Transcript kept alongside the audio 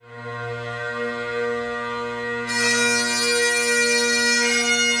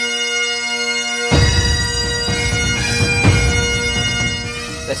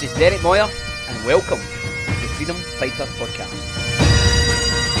This is Derek Moyer, and welcome to the Freedom Fighter Podcast.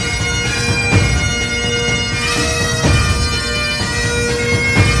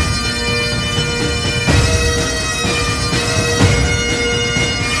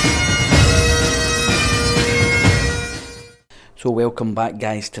 So welcome back,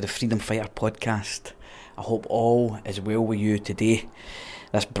 guys, to the Freedom Fighter Podcast. I hope all is well with you today,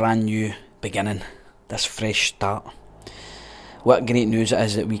 this brand new beginning, this fresh start. What great news it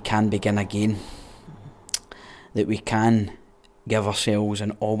is that we can begin again, that we can give ourselves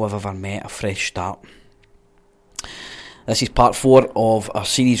and all we've ever met a fresh start. This is part 4 of our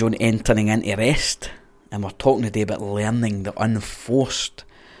series on entering into rest, and we're talking today about learning the unforced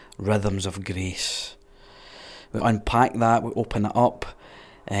rhythms of grace. We unpack that, we open it up,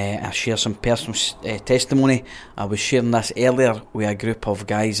 I share some personal testimony. I was sharing this earlier with a group of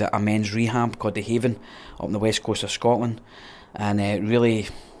guys at a men's rehab called The Haven up on the west coast of Scotland, and it really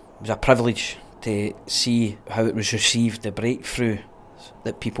was a privilege to see how it was received, the breakthrough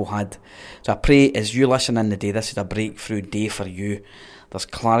that people had. So I pray as you listen in today, this is a breakthrough day for you. There's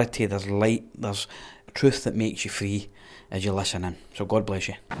clarity, there's light, there's truth that makes you free as you listen in. So God bless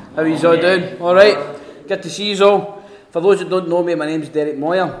you. How are you all doing? Alright, good to see you all. For those that don't know me, my name is Derek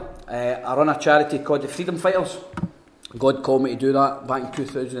Moyer. I run a charity called the Freedom Fighters. God called me to do that back in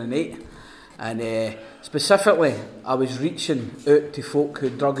 2008. And specifically, I was reaching out to folk who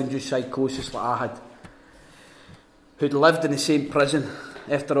had drug-induced psychosis like I had, who'd lived in the same prison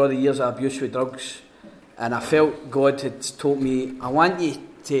after all the years of abuse with drugs. And I felt God had told me, I want you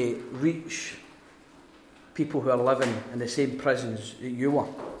to reach people who are living in the same prisons that you were.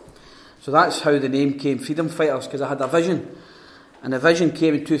 So that's how the name came, Freedom Fighters, because I had a vision. And the vision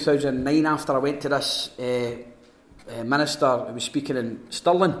came in 2009 after I went to this minister who was speaking in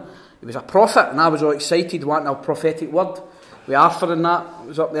Stirling. He was a prophet, and I was all excited, wanting a prophetic word. With Arthur and that, I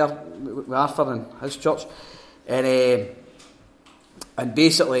was up there with Arthur and his church. And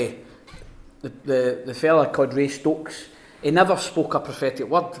basically, the fella called Ray Stokes, he never spoke a prophetic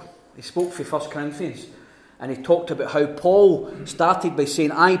word. He spoke for 1 Corinthians. And he talked about how Paul started by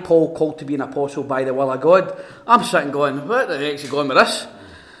saying, I, Paul, called to be an apostle by the will of God. I'm sitting going, what the heck's he going with this?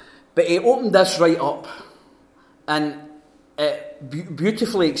 But he opened this right up. And it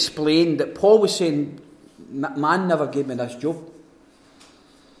beautifully explained that Paul was saying, man never gave me this job.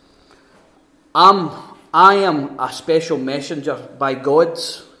 I am a special messenger by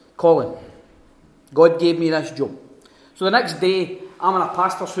God's calling. God gave me this job. So the next day, I'm in a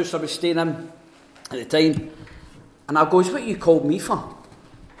pastor's house I was staying in at the time, and I goes, what you called me for?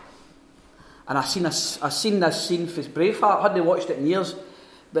 And I seen this scene for Braveheart. I hadn't watched it in years,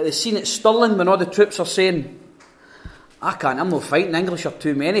 but the scene at Stirling when all the troops are saying, I'm not fighting, English are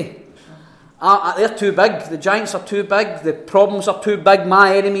too many. They're too big, the giants are too big, the problems are too big,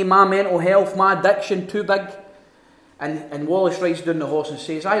 my enemy, my mental health, my addiction, too big. And Wallace rides down the horse and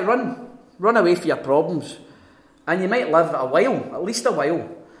says, run away from your problems. And you might live a while, at least a while.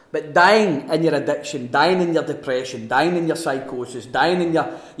 But dying in your addiction, dying in your depression, dying in your psychosis, dying in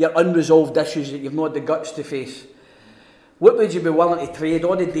your unresolved issues that you've not had the guts to face. What would you be willing to trade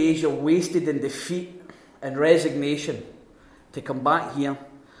all the days you're wasted in defeat and resignation to come back here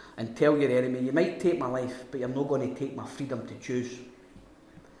and tell your enemy, you might take my life, but you're not going to take my freedom to choose.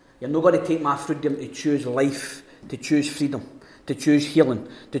 You're not going to take my freedom to choose life, to choose freedom, to choose healing,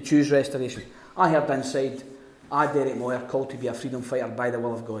 to choose restoration. I heard inside, I, Derek Moyer, called to be a freedom fighter by the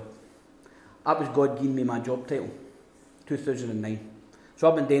will of God. That was God giving me my job title, 2009. So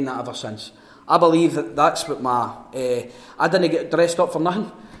I've been doing that ever since. I believe that's what I didn't get dressed up for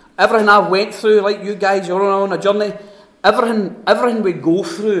nothing. Everything I've went through, like you guys, you're on a journey, everything we go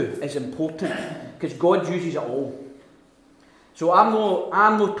through is important, because God uses it all. So I'm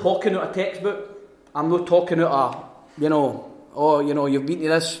not talking out a textbook. I'm not talking out you've been to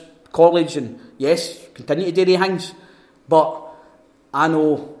this college, and yes, continue to do the things, but I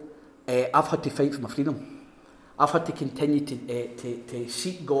know I've had to fight for my freedom. I've had to continue to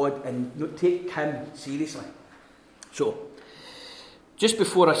seek God and take Him seriously. So, just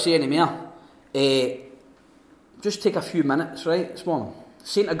before I say any more, just take a few minutes, right, this morning.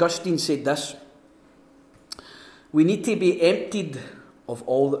 St. Augustine said this: we need to be emptied of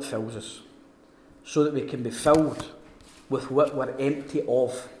all that fills us, so that we can be filled with what we're empty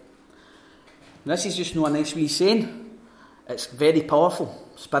of. And this is just not a nice wee saying. It's very powerful,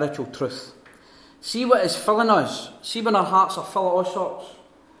 spiritual truth. See what is filling us. See when our hearts are full of all sorts.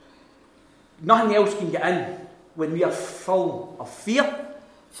 Nothing else can get in when we are full of fear,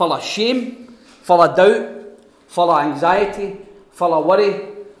 full of shame, full of doubt, full of anxiety, full of worry,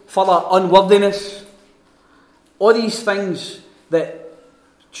 full of unworthiness. All these things that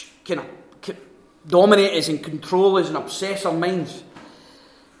kind of dominate us and control us and obsess our minds.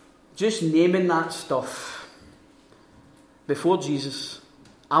 Just naming that stuff before Jesus.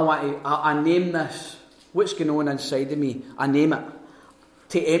 I name this. What's going on inside of me? I name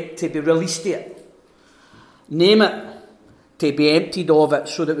it to be released to it. Name it to be emptied of it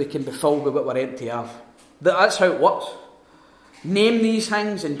so that we can be filled with what we're empty of. That's how it works. Name these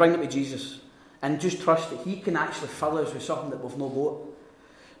things and bring them to Jesus. And just trust that He can actually fill us with something that we've not got.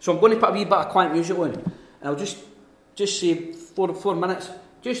 So I'm going to put a wee bit of quiet music on. And I'll just say 4 minutes.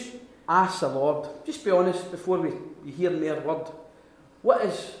 Just ask the Lord. Just be honest before you hear their word.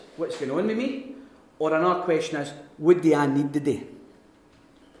 What's going on with me? Or another question is, what do I need today?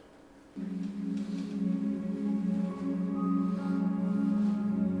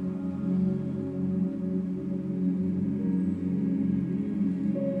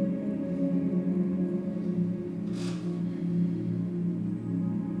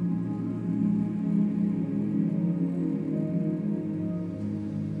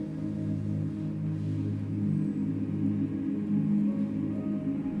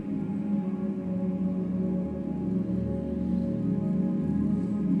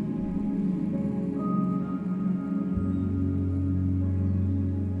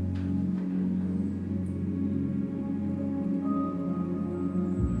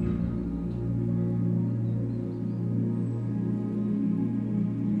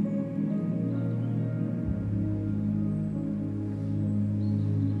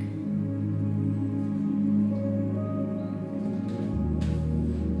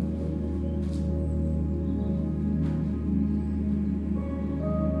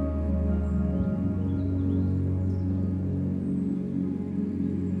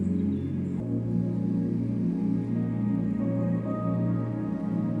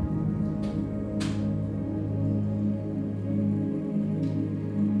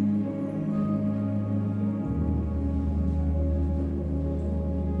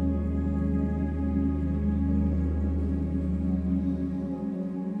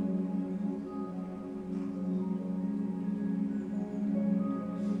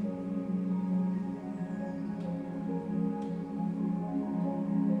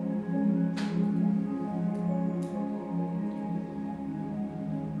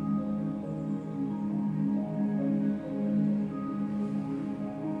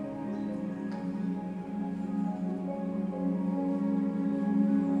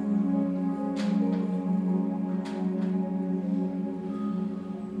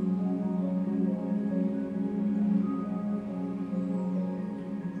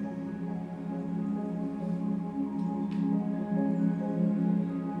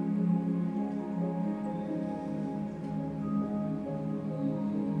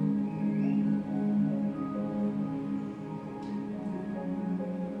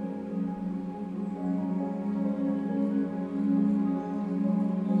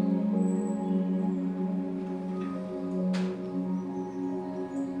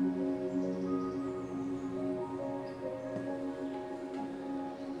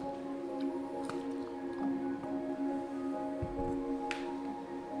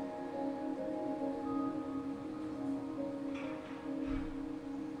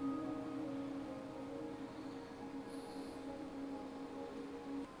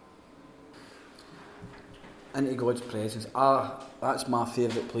 Into God's presence. That's my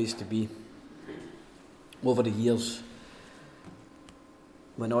favourite place to be. Over the years,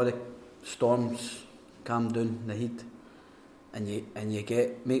 when all the storms calm down, the heat, and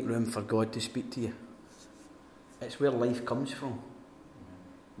you make room for God to speak to you. It's where life comes from.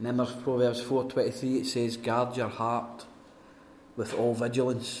 Remember Proverbs 4:23, it says, guard your heart with all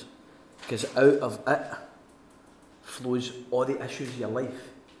vigilance, because out of it flows all the issues of your life.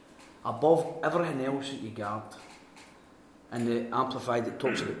 Above everything else that you guard. And the Amplified, it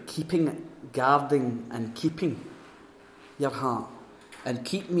talks about guarding and keeping your heart. And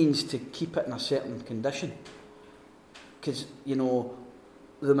keep means to keep it in a certain condition. Because,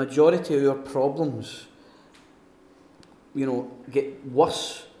 the majority of your problems, get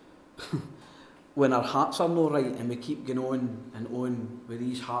worse when our hearts are not right and we keep going on and on with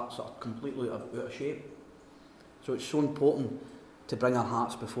these hearts that are completely out of shape. So it's so important to bring our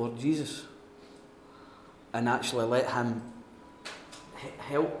hearts before Jesus and actually let Him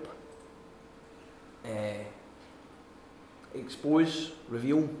help expose,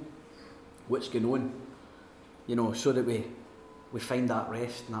 reveal what's going on, so that we find that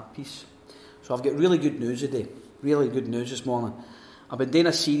rest and that peace. So I've got really good news today, really good news this morning. I've been doing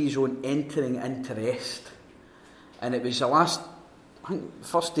a series on entering into rest, and it was the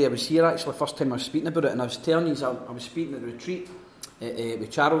first day I was here, actually, first time I was speaking about it, and I was telling you I was speaking at the retreat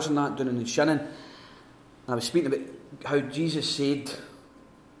with Charles and that, down in Shannon. And I was speaking about how Jesus said,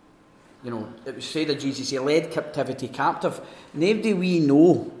 it was said of Jesus, he led captivity captive. Nobody we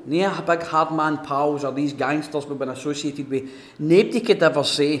know, no big hard man pals or these gangsters we've been associated with, nobody could ever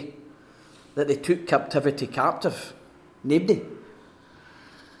say that they took captivity captive. Nobody.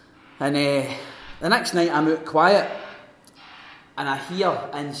 And the next night I'm out quiet and I hear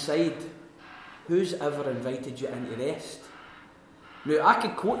inside, who's ever invited you into rest? Now I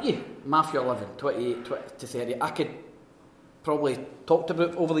could quote you Matthew 11, 28 to 30. I could probably talked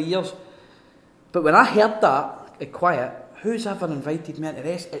about it over the years. But when I heard that at quiet, who's ever invited me into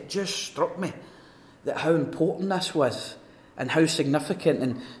rest? It just struck me that how important this was and how significant.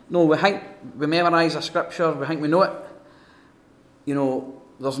 And we think we memorise a scripture, we think we know it.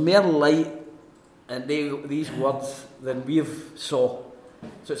 There's more light in these words than we've saw.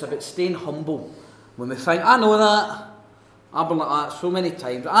 So it's about staying humble. When we think, I know that, I've been like that so many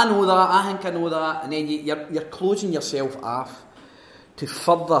times, I know that, I think I know that, and then you're closing yourself off to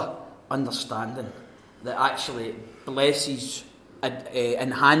further understanding that actually blesses,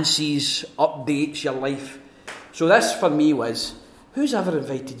 enhances, updates your life. So this for me was, who's ever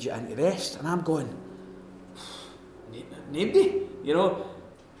invited you into rest? And I'm going, nobody.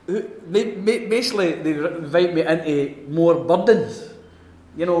 Basically they invite me into more burdens.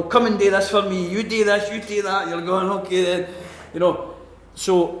 Come and do this for me, you do this, you do that. You're going, okay then.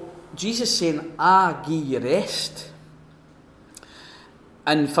 So Jesus saying, I give you rest.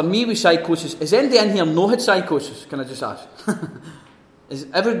 And for me with psychosis, is anybody in here no had psychosis? Can I just ask? Is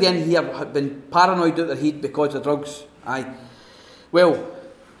everybody in here been paranoid out their head because of drugs? Aye. Well,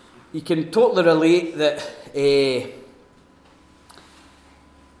 you can totally relate that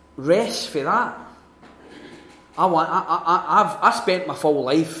rest for that. I've spent my full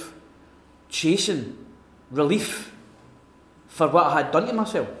life chasing relief for what I had done to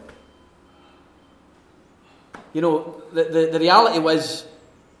myself. The reality was,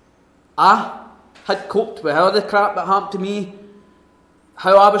 I had coped with all the crap that happened to me.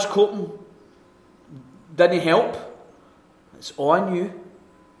 How I was coping didn't help. It's all I knew.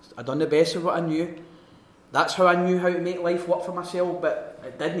 I done the best of what I knew. That's how I knew how to make life work for myself, but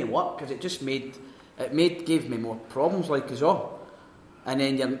it didn't work because it just gave me more problems as well. And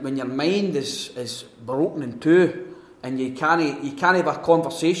then when your mind is broken in two, and you can't have a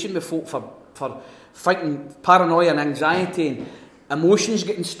conversation with folk for fighting paranoia and anxiety and emotions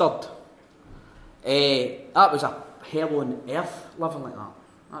getting stirred. That was a hell on earth living like that.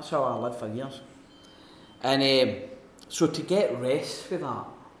 That's how I lived for years. And so to get rest for that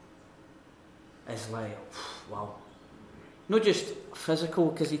is like, wow. Not just physical,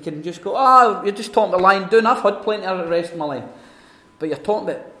 because you can just go, you're just talking about lying down. I've had plenty of rest in my life. But you're talking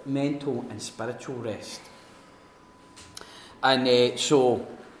about mental and spiritual rest. And so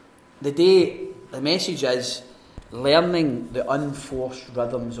the message is learning the unforced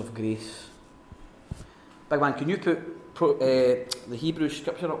rhythms of grace. Big man, can you put the Hebrew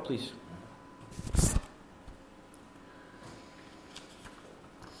scripture up, please?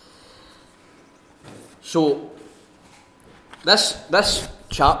 So this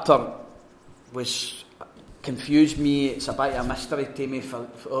chapter confused me. It's a bit of a mystery to me for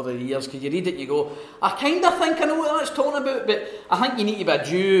over the years, because you read it and you go, I kind of think I know what that's talking about, but I think you need to be a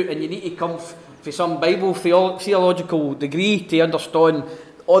Jew and you need to come for some Bible theological degree to understand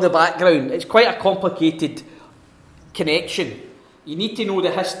all the background. It's quite a complicated connection. You need to know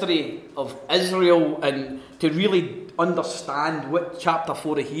the history of Israel and to really understand what chapter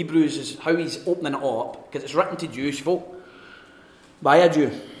 4 of Hebrews is, how he's opening it up, because it's written to Jewish folk by a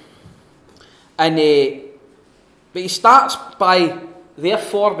Jew. And but he starts by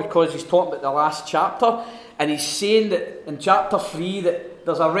therefore, because he's talking about the last chapter, and he's saying that in chapter 3 that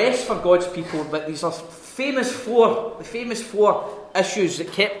there's a rest for God's people, but these are the famous four issues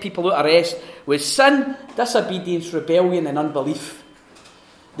that kept people out of rest was sin, disobedience, rebellion and unbelief.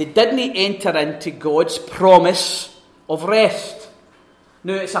 They didn't enter into God's promise of rest.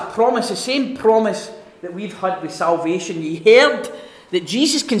 Now it's a promise, the same promise that we've had with salvation. You heard that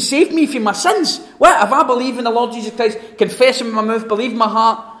Jesus can save me from my sins. What? If I believe in the Lord Jesus Christ, confess him in my mouth, believe in my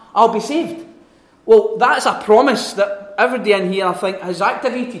heart, I'll be saved. Well, that's a promise that everybody in here, I think, has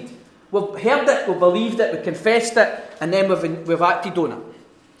activated. We've heard it, we've believed it, we've confessed it, and then we've acted on it.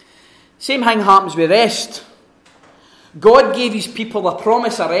 Same thing happens with rest. God gave his people a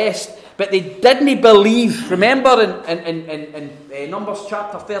promise of rest, but they didn't believe. Remember in Numbers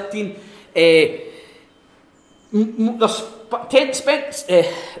chapter 13, they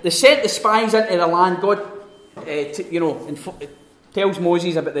sent the spies into the land. God, tells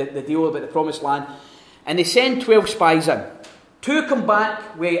Moses about the deal about the promised land, and they send 12 spies in. Two come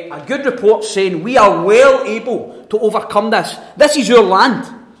back with a good report saying, we are well able to overcome this. This is your land.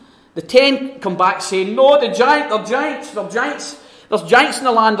 The 10 come back saying, no, they're giants. There's giants in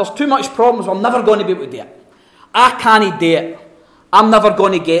the land. There's too much problems. We're never going to be able to do it. I can't do it. I'm never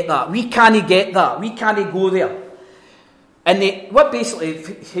going to get that. We can't get that. We can't go there. And what basically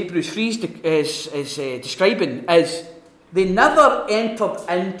Hebrews 3 is describing is they never entered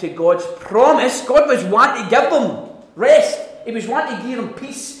into God's promise. God was wanting to give them rest. He was wanting to give them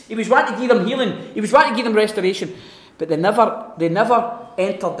peace. He was wanting to give them healing. He was wanting to give them restoration. But they never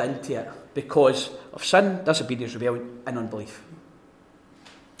entered into it because of sin, disobedience, rebellion, and unbelief.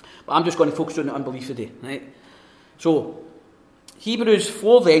 But I'm just going to focus on the unbelief today, right? So, Hebrews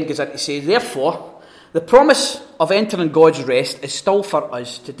 4 then goes on to say, therefore, the promise of entering God's rest is still for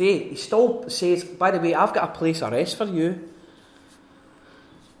us today. He still says, by the way, I've got a place of rest for you.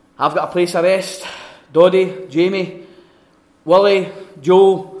 I've got a place of rest. Doddy, Jamie, Willie,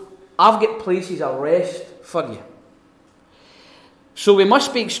 Joe, I've got places of rest for you. So we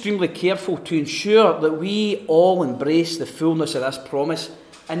must be extremely careful to ensure that we all embrace the fullness of this promise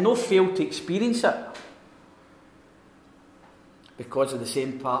and not fail to experience it because of the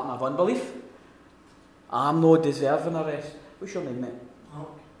same pattern of unbelief. I'm not deserving of rest. What's your name, mate?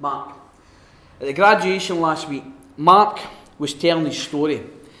 Mark. At the graduation last week, Mark was telling his story.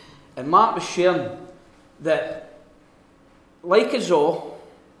 And Mark was sharing that, like us all,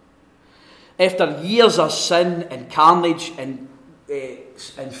 after years of sin and carnage and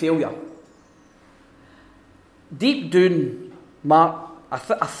failure, deep down, Mark, I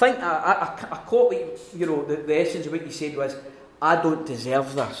think I caught the essence of what he said was, I don't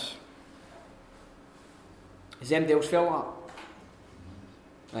deserve this. Has anybody else felt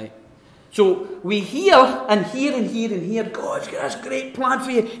that? Right. So we hear and hear, God's got this great plan for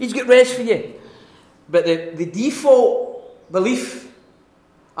you. He's got rest for you. But the default belief,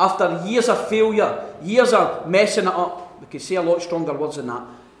 after years of failure, years of messing it up, we could say a lot stronger words than that,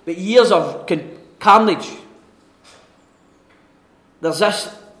 but years of carnage, there's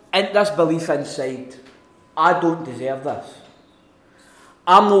this belief inside, I don't deserve this.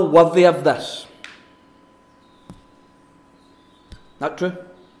 I'm not worthy of this. Not true?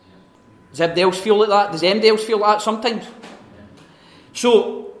 Does anybody else feel like that? Does anybody else feel like that sometimes?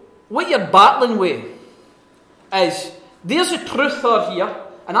 So, what you're battling with is, there's a truth out here,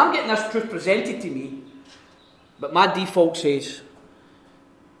 and I'm getting this truth presented to me, but my default says,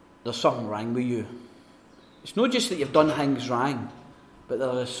 there's something wrong with you. It's not just that you've done things wrong, but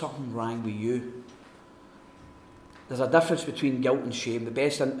there is something wrong with you. There's a difference between guilt and shame. The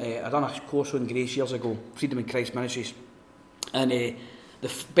best, I done a course on grace years ago, Freedom in Christ Ministries, and the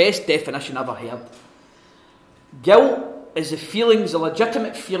best definition I ever heard. Guilt is the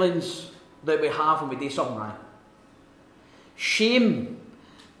legitimate feelings that we have when we do something wrong. Shame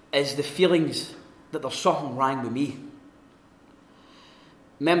is the feelings that there's something wrong with me.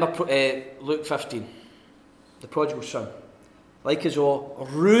 Remember Luke 15, the prodigal son. Like us all,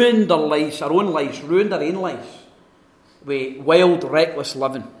 ruined their lives, our own lives, ruined their own lives with wild, reckless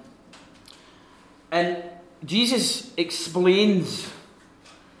living. And Jesus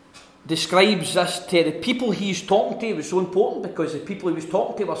describes this to the people he's talking to. It was so important because the people he was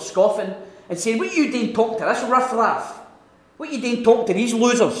talking to were scoffing and saying, what are you doing talking to this riff-raff? What are you doing talking to these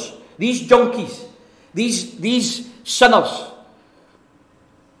losers, these junkies, these sinners?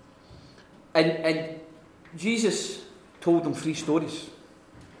 And Jesus told them 3 stories,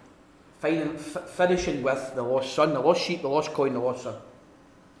 finishing with the lost son, the lost sheep, the lost coin, the lost son.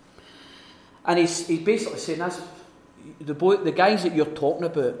 And he's basically saying this, the guys that you're talking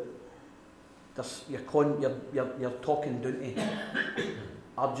about, you're talking down to,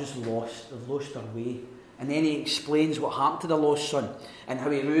 are just lost. They've lost their way. And then he explains what happened to the lost son and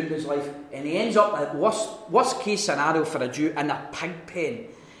how he ruined his life. And he ends up at worst case scenario for a Jew in a pig pen,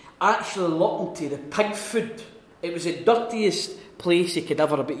 actually looking to the pig food. It was the dirtiest place you could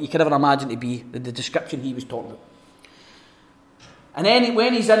ever imagine to be, the description he was talking about. And then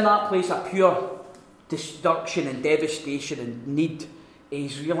when he's in that place of pure destruction and devastation and need,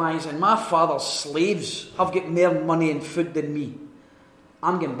 he's realising, my father's slaves have got more money and food than me.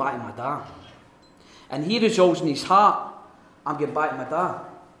 I'm getting back to my dad. And he resolves in his heart, I'm getting back to my dad.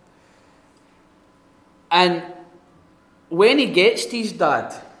 And when he gets to his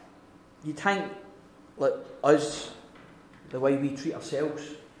dad, you'd think, like us, the way we treat ourselves,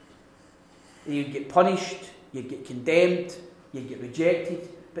 you'd get punished, you'd get condemned, you'd get rejected.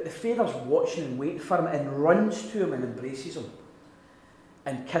 But the father's watching and waiting for him and runs to him and embraces him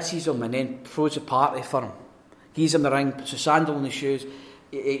and kisses him and then throws a party for him. Gives him the ring, puts a sandal on his shoes,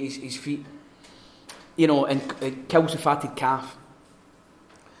 his feet. and kills the fatted calf.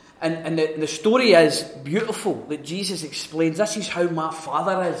 And the story is beautiful that Jesus explains, this is how my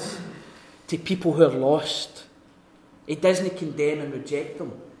Father is to people who are lost. He doesn't condemn and reject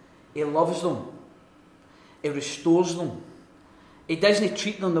them. He loves them. He restores them. He doesn't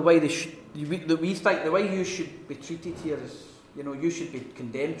treat them the way that we think, the way you should be treated here is, you should be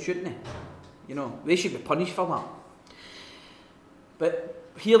condemned, shouldn't he? They should be punished for that. But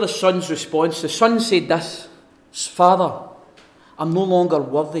hear the son's response. The son said this, Father, I'm no longer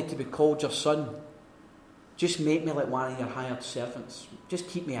worthy to be called your son. Just make me like one of your hired servants. Just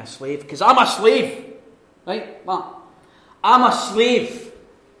keep me a slave, because I'm a slave. Right? I'm a slave.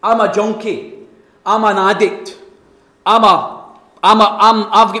 I'm a junkie. I'm an addict. I've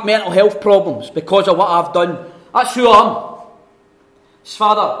got mental health problems because of what I've done. That's who I am.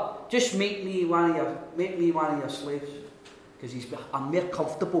 Father, just make me one of your slaves, because I'm more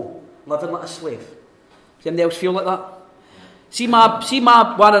comfortable living like a slave. Does anybody else feel like that? See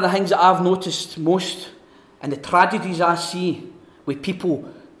my one of the things that I've noticed most, and the tragedies I see with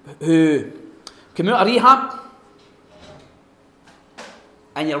people who come out of rehab,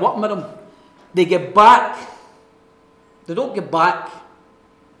 and you're working with them, they get back. They don't get back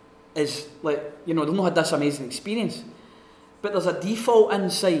as they've not had this amazing experience, but there's a default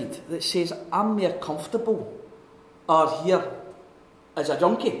inside that says I'm more comfortable or here as a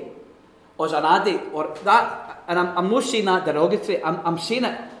junkie or as an addict or that. And I'm not saying that derogatory. I'm saying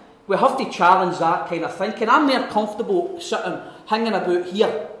it. We have to challenge that kind of thinking. I'm more comfortable sitting, hanging about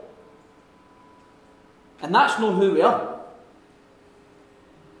here. And that's not who we are.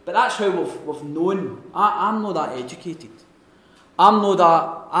 But that's how we've known. I'm not that educated. I've not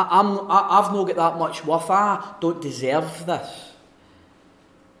got that much worth. I don't deserve this.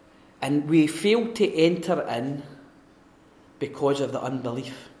 And we fail to enter in because of the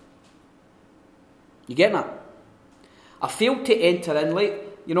unbelief. You get that? I failed to enter in,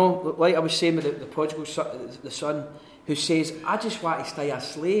 like I was saying with the prodigal son, the son who says, I just want to stay a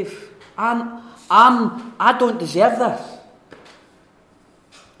slave. I don't deserve this.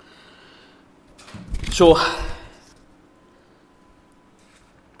 So,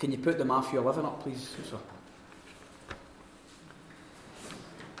 can you put the Matthew 11 up, please?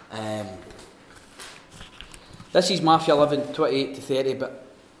 This is Matthew 11, 28 to 30, but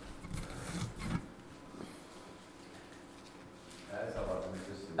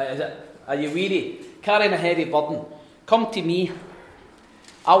is it? Are you weary? Carrying a heavy burden? Come to me.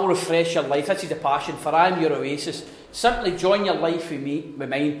 I will refresh your life. This is the passion, for I am your oasis. Simply join your life with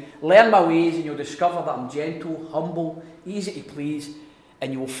mine. Learn my ways and you'll discover that I'm gentle, humble, easy to please,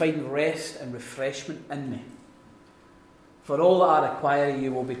 and you will find rest and refreshment in me. For all that I require of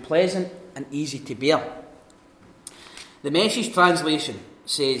you will be pleasant and easy to bear. The Message translation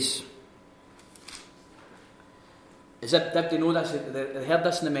says, did they know this? They heard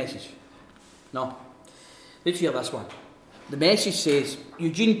this in the Message? No. Let's hear this one. The Message says,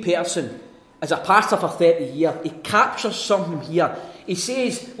 Eugene Peterson, as a pastor for 30 years, he captures something here. He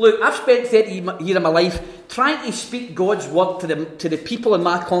says, look, I've spent 30 years of my life trying to speak God's word to the people in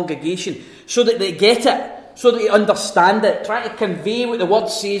my congregation so that they get it, so that they understand it, trying to convey what the word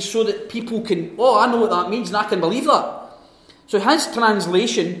says so that people can, I know what that means and I can believe that. So his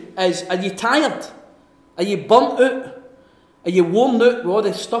translation is, are you tired? Are you burnt out? Are you worn out with all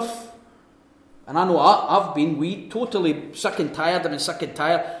this stuff? And I know I've been totally sick and tired. I've been sick and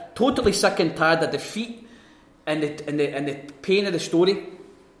tired. Totally sick and tired of defeat and the pain of the story.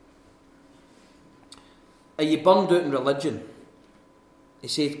 Are you burned out in religion? He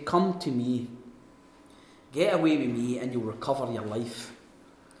said, come to me. Get away with me and you'll recover your life.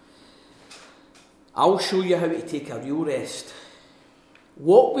 I'll show you how to take a real rest.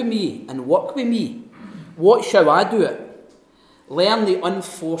 Walk with me and work with me. What shall I do it? Learn the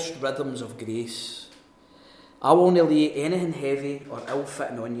unforced rhythms of grace. I won't lay anything heavy or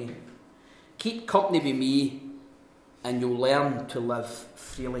ill-fitting on you. Keep company with me and you'll learn to live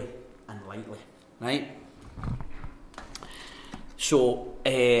freely and lightly. Right? So,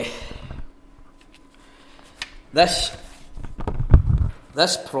 this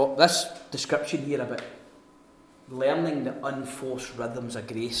description here about learning the unforced rhythms of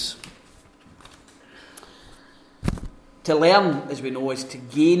grace. To learn, as we know, is to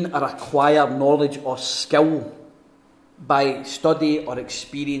gain or acquire knowledge or skill by study or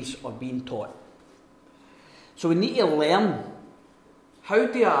experience or being taught. So we need to learn, how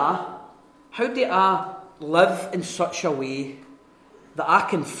do I live in such a way that I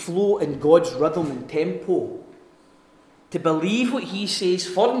can flow in God's rhythm and tempo, to believe what He says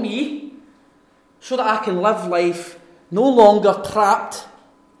for me, so that I can live life no longer trapped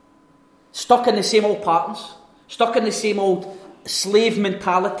stuck in the same old patterns, stuck in the same old slave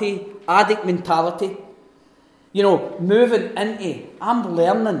mentality, addict mentality. You know, moving into, I've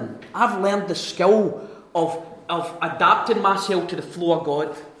learned the skill of adapting myself to the flow of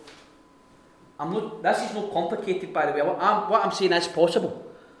God. This is not complicated, by the way. What I'm saying is possible.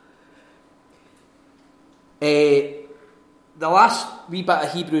 The last wee bit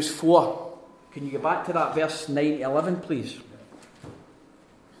of Hebrews 4, can you go back to that verse 9 to 11, please?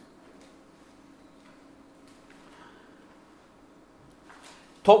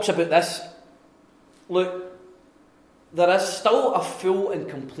 Talks about this. Look, there is still a full and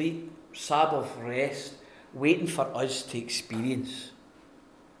complete Sabbath-rest waiting for us to experience.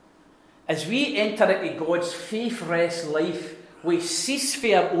 As we enter into God's faith-rest life, we cease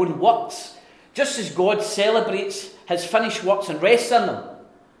for our own works, just as God celebrates his finished works and rests in them.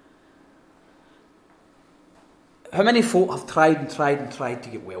 How many folk have tried to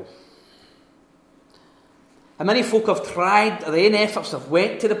get well? How many folk have tried their own efforts, they've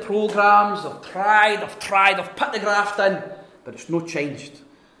went to the programmes, they've put the graft in, but it's not changed.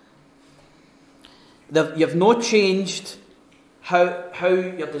 You've not changed how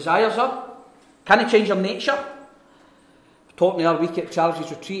your desires are. Can you change your nature? We're talking the other week at Charlie's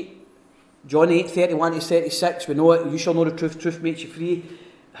retreat, John 8:31 to 36, we know it, you shall know the truth, truth makes you free.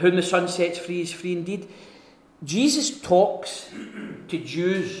 Whom the Son sets free is free indeed. Jesus talks to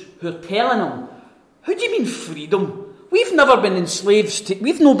Jews who are telling him, how do you mean freedom? We've never been enslaved,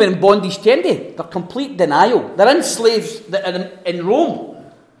 we've not been in bondage to anybody. They're complete denial. They're enslaved in Rome,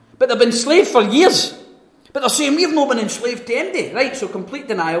 but they've been enslaved for years. But they're saying, we've not been enslaved to anybody. Right, so complete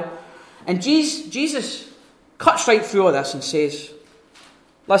denial. And Jesus cuts right through all this and says,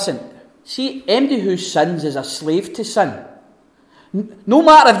 listen, see, anybody who sins is a slave to sin. No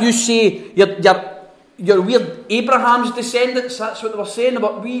matter if you say you're weird Abraham's descendants, that's what they were saying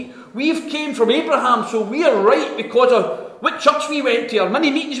about we've came from Abraham, so we're right because of what church we went to or many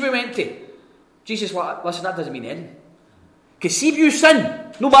meetings we went to. Jesus, listen, that doesn't mean anything. Because see, if you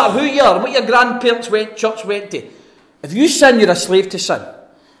sin, no matter who you are and what your grandparents church went to, if you sin, you're a slave to sin.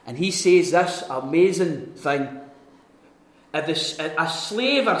 And he says this amazing thing: a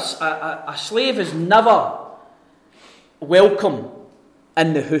slave is never welcome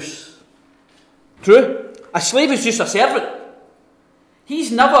in the house. True? A slave is just a servant.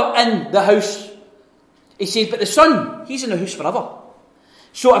 He's never in the house. He says, but the Son, he's in the house forever.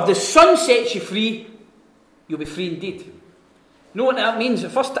 So if the Son sets you free, you'll be free indeed. You know what that means?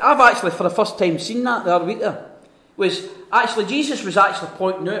 I've actually for the first time seen that the other week there. Jesus was actually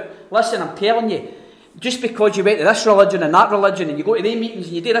pointing out, listen, I'm telling you, just because you went to this religion and that religion and you go to their meetings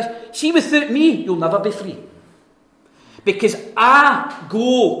and you do this, see, without me, you'll never be free. Because I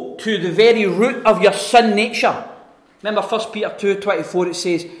go to the very root of your sin nature. Remember 1 Peter 2:24, it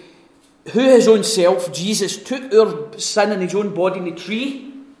says, who his own self, Jesus, took our sin in his own body in the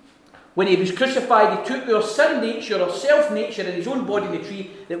tree. When he was crucified, he took our sin nature, our self-nature in his own body in the tree,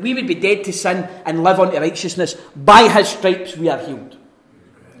 that we would be dead to sin and live unto righteousness. By his stripes we are healed.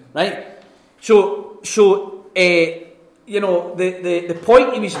 Right? So the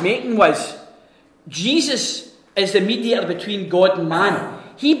point he was making was, Jesus is the mediator between God and man.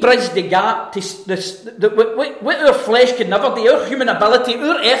 He bridged the gap to what our flesh can never do, our human ability,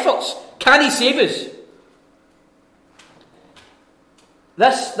 our efforts. Can he save us?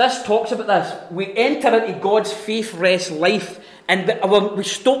 This talks about this. We enter into God's faith-rest life and we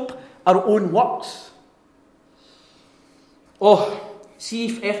stop our own works. Oh, see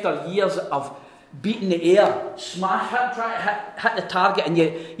if after years of beating the air, trying to hit the target, and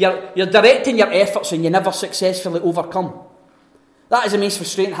you're directing your efforts and you never successfully overcome. That is the most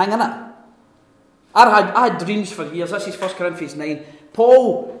frustrating thing, isn't it? I had dreams for years. This is 1 Corinthians 9.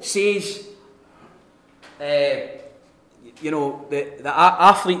 Paul says, the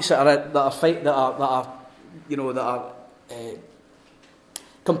athletes that are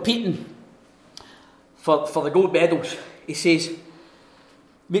competing for the gold medals. He says,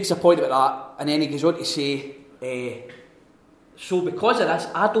 makes a point about that, and then he goes on to say, so because of this,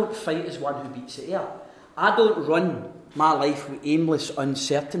 I don't fight as one who beats the air. I don't run my life with aimless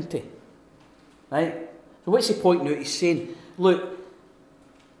uncertainty. Right? So what's he pointing out? He's saying, look,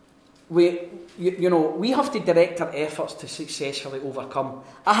 we have to direct our efforts to successfully overcome.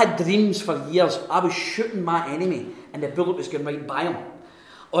 I had dreams for years. I was shooting my enemy and the bullet was going right by him.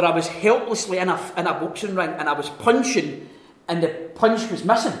 Or I was helplessly in a boxing ring and I was punching and the punch was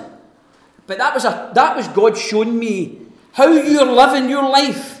missing. But that was God showing me how you're living your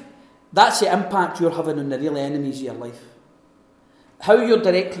life. That's the impact you're having on the real enemies of your life. How you're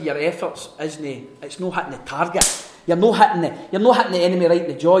directing your efforts it's not hitting the target. You're not hitting the enemy right in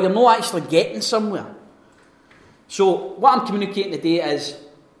the jaw. You're not actually getting somewhere. So what I'm communicating today is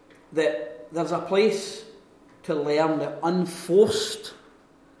that there's a place to learn the unforced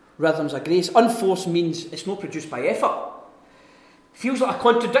rhythms of grace. Unforced means it's not produced by effort. Feels like a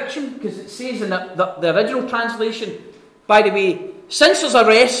contradiction because it says in the original translation, by the way, since there's a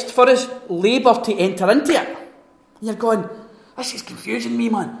rest for us, labour to enter into it. And you're going, this is confusing me,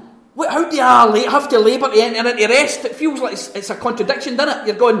 man. How do I have to labour to enter into rest? It feels like it's a contradiction, doesn't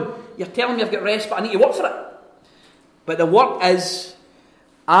it? You're telling me I've got rest, but I need to work for it. But the work is,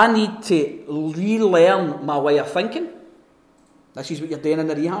 I need to relearn my way of thinking. This is what you're doing in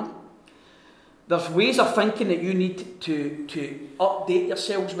the rehab. There's ways of thinking that you need to update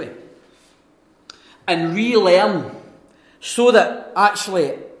yourselves with. And relearn, so that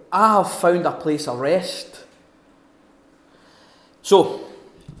actually I have found a place of rest. So,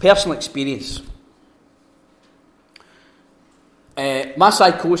 personal experience. My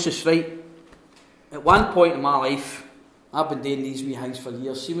psychosis, right? At one point in my life, I've been doing these wee things for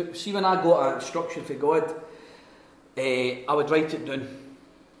years. See when I got an instruction from God, I would write it down.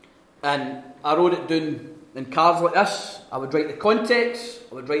 And I wrote it down in cards like this. I would write the context,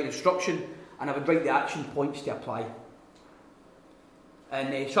 I would write the instruction, and I would write the action points to apply.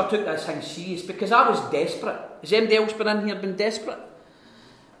 And so I took this thing serious because I was desperate. Has anybody else been in here been desperate?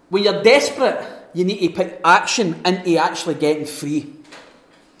 When you're desperate, you need to put action into actually getting free.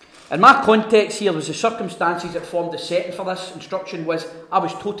 And my context here was the circumstances that formed the setting for this instruction was I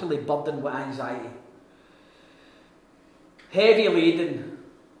was totally burdened with anxiety. Heavy laden,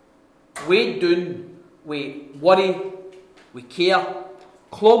 weighed down with worry, with care,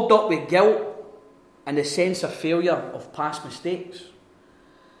 clogged up with guilt and the sense of failure of past mistakes.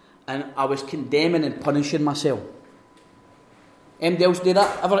 And I was condemning and punishing myself. Anybody else do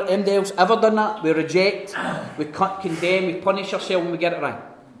that? Anybody else ever done that? We reject, we condemn, we punish ourselves when we get it right.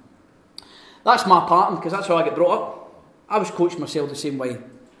 That's my pattern because that's how I get brought up. I was coaching myself the same way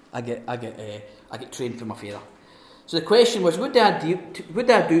I get trained from my father. So the question was, what do I do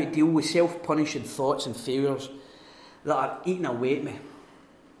to deal with self-punishing thoughts and failures that are eating away at me?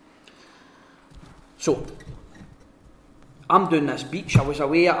 So, I'm doing this beach. I was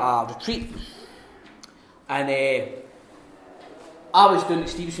away at a retreat. And I was doing it at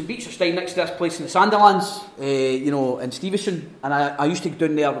Stevenson Beach. I was staying next to this place in the Sandilands, in Stevenson. And I used to go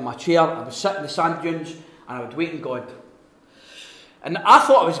down there with my chair. I would sit in the sand dunes and I would wait on God. And I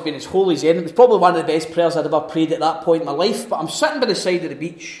thought I was being as holy as anything. It was probably one of the best prayers I'd ever prayed at that point in my life. But I'm sitting by the side of the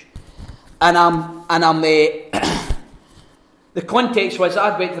beach. And I'm the context was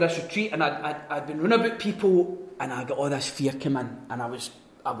I'd went to this retreat and I'd been running about people and I got all this fear come in and I was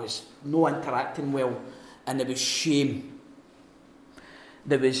no interacting well and there was shame.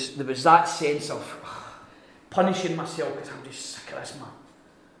 There was that sense of punishing myself because I'm just sick of this, man.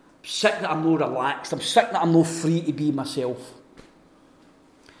 I'm sick that I'm not relaxed. I'm sick that I'm not free to be myself.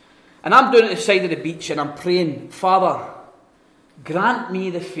 And I'm down at the side of the beach and I'm praying, Father, grant me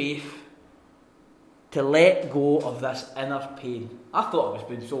the faith to let go of this inner pain. I thought I was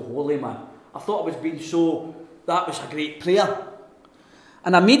being so holy, man. I thought I was being so, that was a great prayer.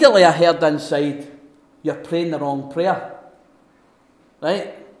 And immediately I heard inside, you're praying the wrong prayer.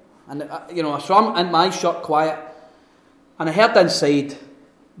 Right? And, so I'm in my shut quiet. And I heard inside,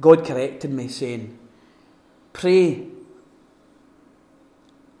 God corrected me saying, pray,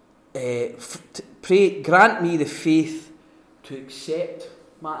 grant me the faith to accept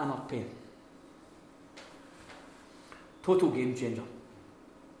my inner pain. Total game changer.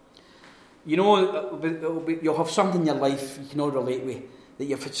 You'll have something in your life you can all relate with, that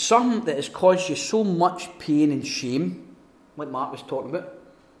you've had something that has caused you so much pain and shame, like Mark was talking about,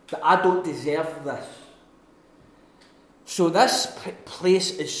 that I don't deserve this. So this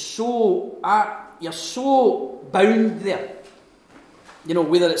place is so, you're so bound there.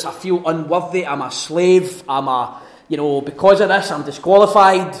 Whether it's I feel unworthy, I'm a slave, because of this I'm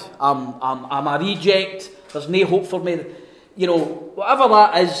disqualified, I'm a reject, there's no hope for me. Whatever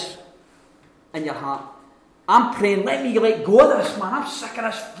that is in your heart, I'm praying, let me let go of this, man. I'm sick of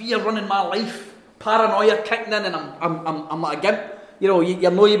this fear running my life, paranoia kicking in, and I'm like a gimp.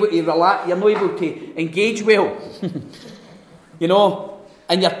 You're not able to relax, you're not able to engage well.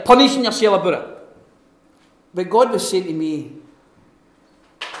 And you're punishing yourself about it. But God was saying to me,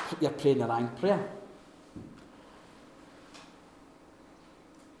 you're praying the wrong prayer.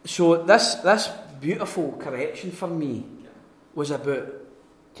 So this beautiful correction for me was about,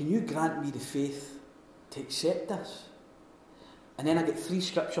 can you grant me the faith to accept this? And then I get 3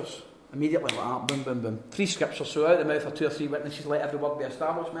 scriptures immediately like that, boom, boom, boom. 3 scriptures, so out of the mouth of 2 or 3 witnesses, let every word be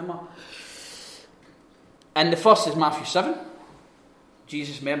established, remember? And the first is Matthew 7.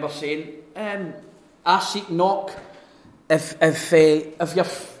 Jesus remember saying, ask, seek, knock. If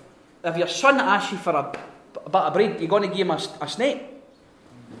your son asks you for a bit of bread, you're going to give him a snake.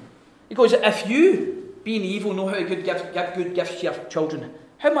 He goes, if you, being evil, know how to give good gifts to your children,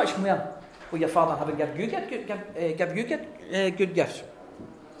 how much more will your Father have give you good gifts?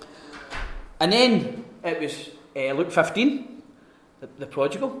 And then it was Luke 15, the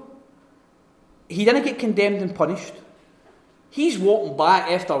prodigal. He didn't get condemned and punished. He's walking back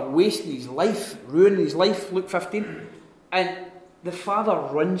after wasting his life, ruining his life, Luke 15. And the Father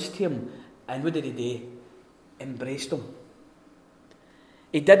runs to him, and what did he do? Embraced him.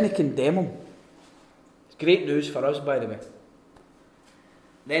 He didn't condemn him. It's great news for us, by the way.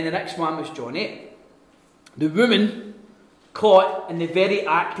 Then the next one was John 8. The woman caught in the very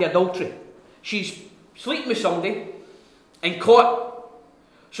act of adultery. She's sleeping with somebody and caught.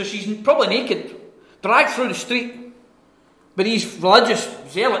 So she's probably naked, dragged through the street. But these religious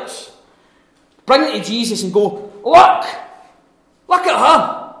zealots bring it to Jesus and go, look at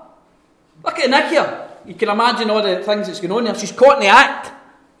her. Look at Nick here. You can imagine all the things that's going on there. She's caught in the act.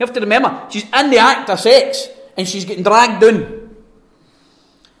 You have to remember, she's in the act of sex and she's getting dragged down.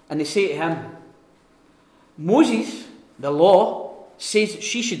 And they say to him, Moses, the law, says that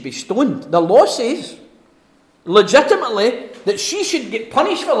she should be stoned. The law says, legitimately, that she should get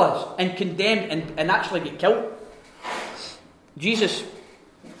punished for this and condemned and actually get killed. Jesus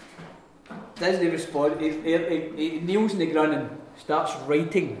doesn't respond. He kneels on the ground and starts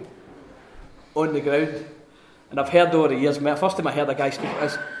writing on the ground. And I've heard over the years, the first time I heard a guy speak like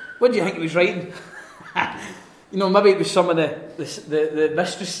this, what do you think he was writing? Maybe it was some of the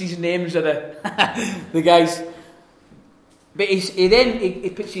mistresses' names of the guys. But he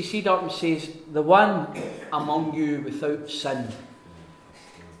puts his head up and says, the one among you without sin,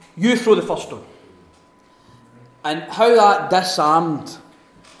 you throw the first stone. And how that disarmed,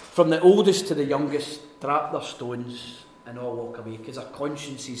 from the oldest to the youngest, drop their stones and all walk away, because their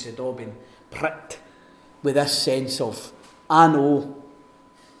consciences had all been pricked with this sense of, I know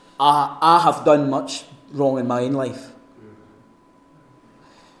I have done much wrong in my own life.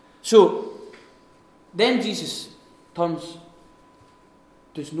 So then Jesus turns,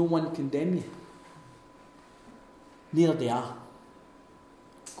 does no one condemn you? Neither do I.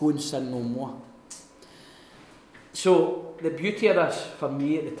 Go and sin no more. So the beauty of this for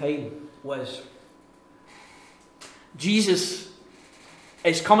me at the time was Jesus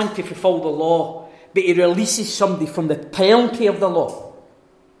is coming to fulfill the law, but he releases somebody from the penalty of the law.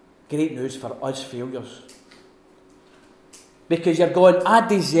 Great news for us failures. Because you're going,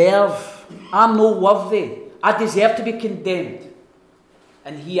 I'm no worthy. I deserve to be condemned.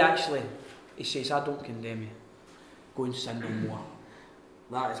 And he says, I don't condemn you. Go and sin no more.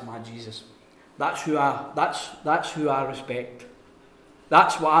 That is my Jesus. That's who I respect.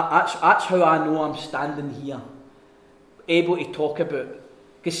 That's how I know I'm standing here, able to talk about.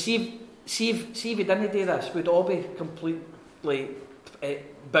 Because see if we didn't do this, we'd all be completely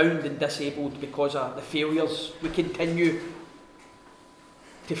bound and disabled because of the failures. We continue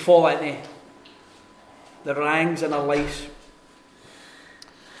to fall into the rangs in our lives.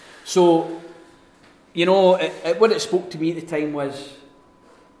 So, what it spoke to me at the time was,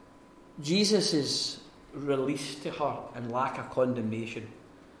 Jesus' release to her in lack of condemnation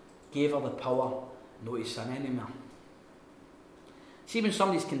gave her the power not to sin anymore. See, when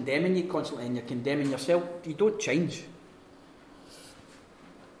somebody's condemning you constantly and you're condemning yourself, you don't change.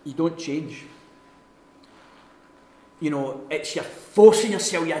 You don't change. It's you're forcing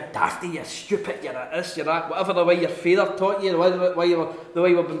yourself, you're dafty, you're stupid, you're this, you're that, whatever the way your father taught you, the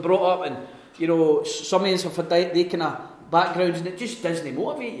way we've been brought up, and some of us have they kind of backgrounds, and it just doesn't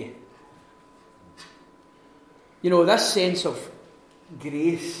motivate you. This sense of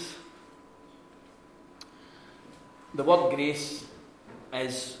grace. The word grace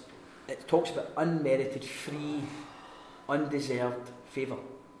it talks about unmerited, free, undeserved favour,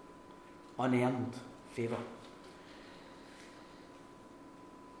 unearned favour.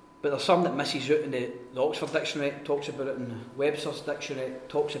 But there's some that misses out in the Oxford Dictionary, it talks about it in the Webster's Dictionary, it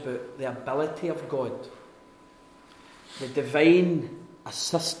talks about the ability of God, the divine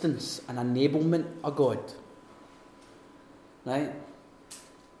assistance and enablement of God. Right?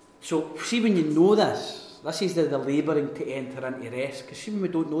 So, see, when you know this is the labouring to enter into rest. Because see, when we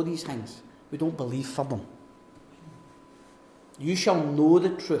don't know these things, we don't believe for them. You shall know the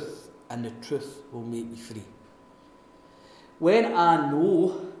truth, and the truth will make you free. When I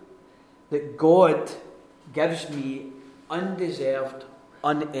know that God gives me undeserved,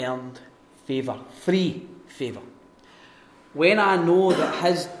 unearned favour, free favour. When I know that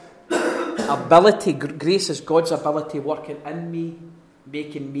His ability, grace is God's ability working in me,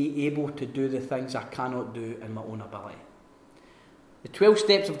 making me able to do the things I cannot do in my own ability. The 12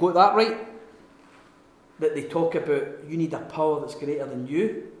 steps have got that right, that they talk about you need a power that's greater than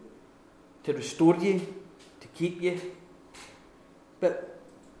you to restore you, to keep you. But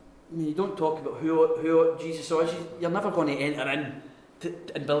you don't talk about who Jesus is. You're never going to enter in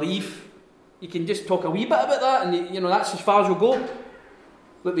and believe. You can just talk a wee bit about that, and that's as far as you'll go.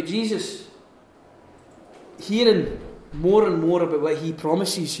 But with Jesus, hearing more and more about what he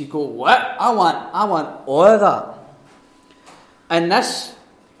promises, you go, what? I want all of that. And this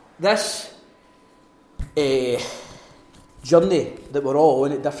journey that we're all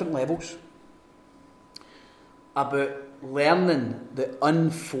on at different levels, about learning the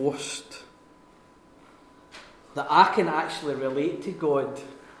unforced, that I can actually relate to God,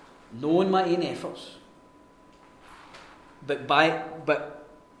 knowing my own efforts, but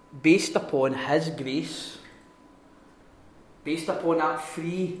based upon his grace, based upon that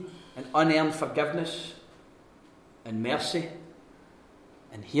free and unearned forgiveness and mercy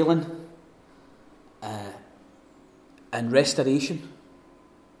and healing and restoration.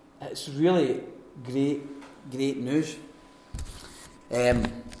 It's really great news.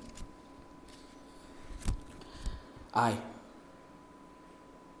 Aye.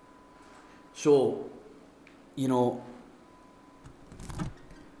 So,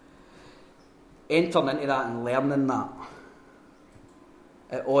 entering into that and learning that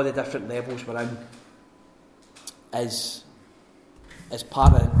at all the different levels we're in is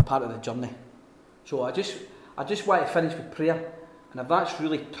part of the journey. So I just want to finish with prayer, and if that's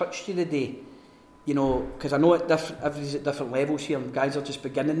really touched you today, because I know everybody's at different levels here, and guys are just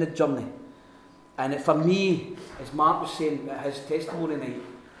beginning the journey. And for me, as Mark was saying at his testimony night,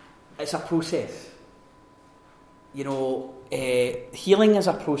 it's a process. Healing is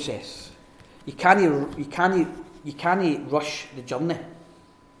a process. You can't rush the journey.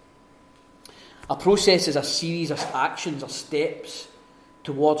 A process is a series of actions or steps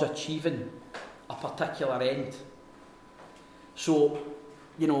towards achieving a particular end. So,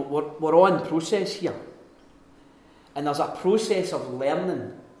 we're all in process here. And there's a process of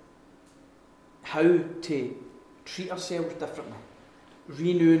learning how to treat ourselves differently,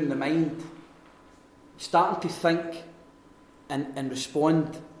 renewing the mind, starting to think and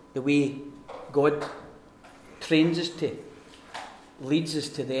respond the way God trains us to, leads us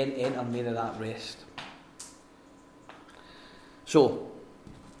to then enter into that rest. So,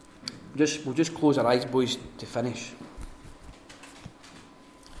 we'll just close our eyes, boys, to finish.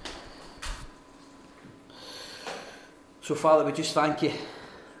 So, Father, we just thank you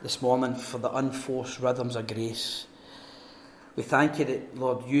this morning for the unforced rhythms of grace. We thank you that,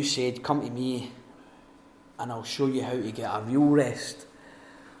 Lord, you said, come to me and I'll show you how to get a real rest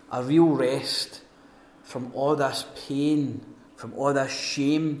from all this pain, from all this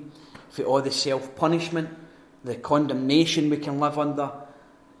shame, from all the self-punishment, the condemnation we can live under,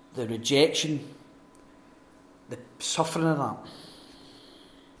 the rejection, the suffering of that.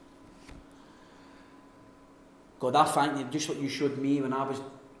 God, I thank you, just like you showed me when I was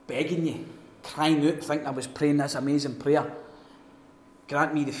begging you, crying out, thinking I was praying this amazing prayer.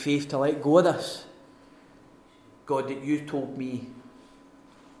 Grant me the faith to let go of this. God, that you told me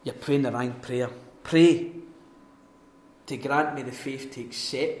you're praying the right prayer. Pray to grant me the faith to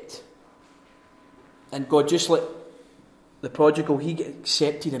accept. And God, just like the prodigal, he get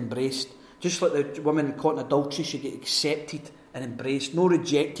accepted, embraced. Just like the woman caught in adultery, she get accepted and embraced, no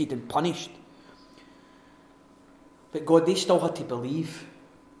rejected and punished. But God, they still had to believe.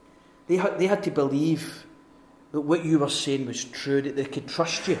 They had to believe that what you were saying was true, that they could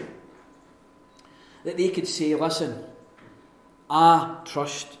trust you. That they could say, listen, I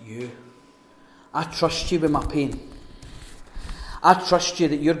trust you. I trust you with my pain. I trust you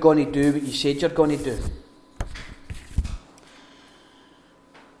that you're going to do what you said you're going to do.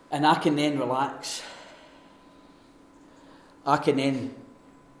 And I can then relax. I can then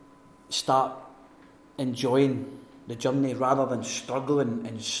start enjoying the journey rather than struggling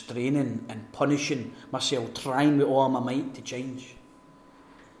and straining and punishing myself, trying with all my might to change.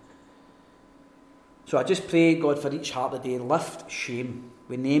 So I just pray, God, for each heart today, lift shame.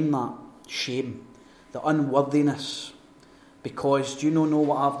 We name that shame, the unworthiness. Because do you know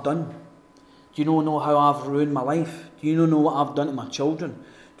what I've done? Do you know how I've ruined my life? Do you know what I've done to my children?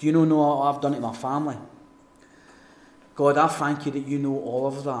 Do you know what I've done to my family? God, I thank you that you know all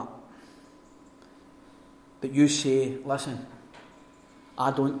of that. But you say, listen, I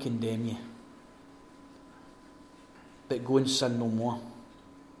don't condemn you. But go and sin no more.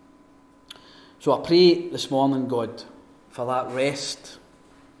 So I pray this morning, God, for that rest.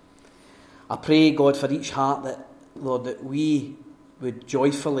 I pray, God, for each heart that, Lord, that we would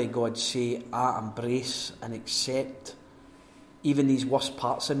joyfully, God, say, I embrace and accept even these worst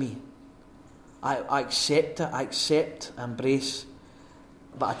parts of me. I accept it, I accept, embrace,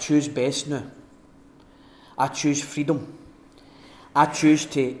 but I choose best now. I choose freedom. I choose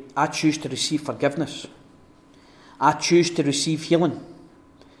to receive forgiveness. I choose to receive healing.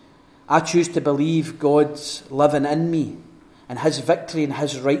 I choose to believe God's living in me, and His victory and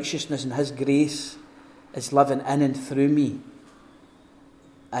His righteousness and His grace is living in and through me.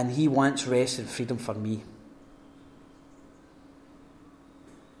 And He wants rest and freedom for me.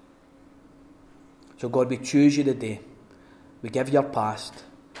 So God, we choose you today. We give you our past.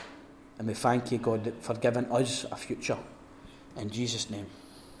 And we thank you, God, for giving us a future. In Jesus' name.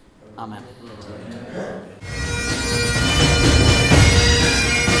 Amen.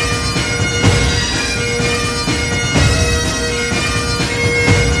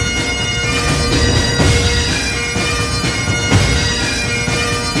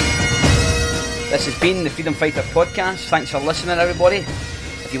 This has been the Freedom Fighter podcast. Thanks for listening, everybody.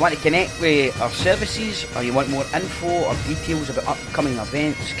 If you want to connect with our services, or you want more info or details about upcoming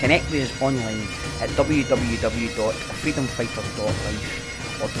events, connect with us online at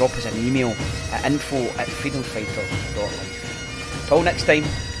www.freedomfighters.life or drop us an email at info@freedomfighters.life. Till next time,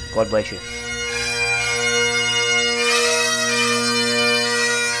 God bless you.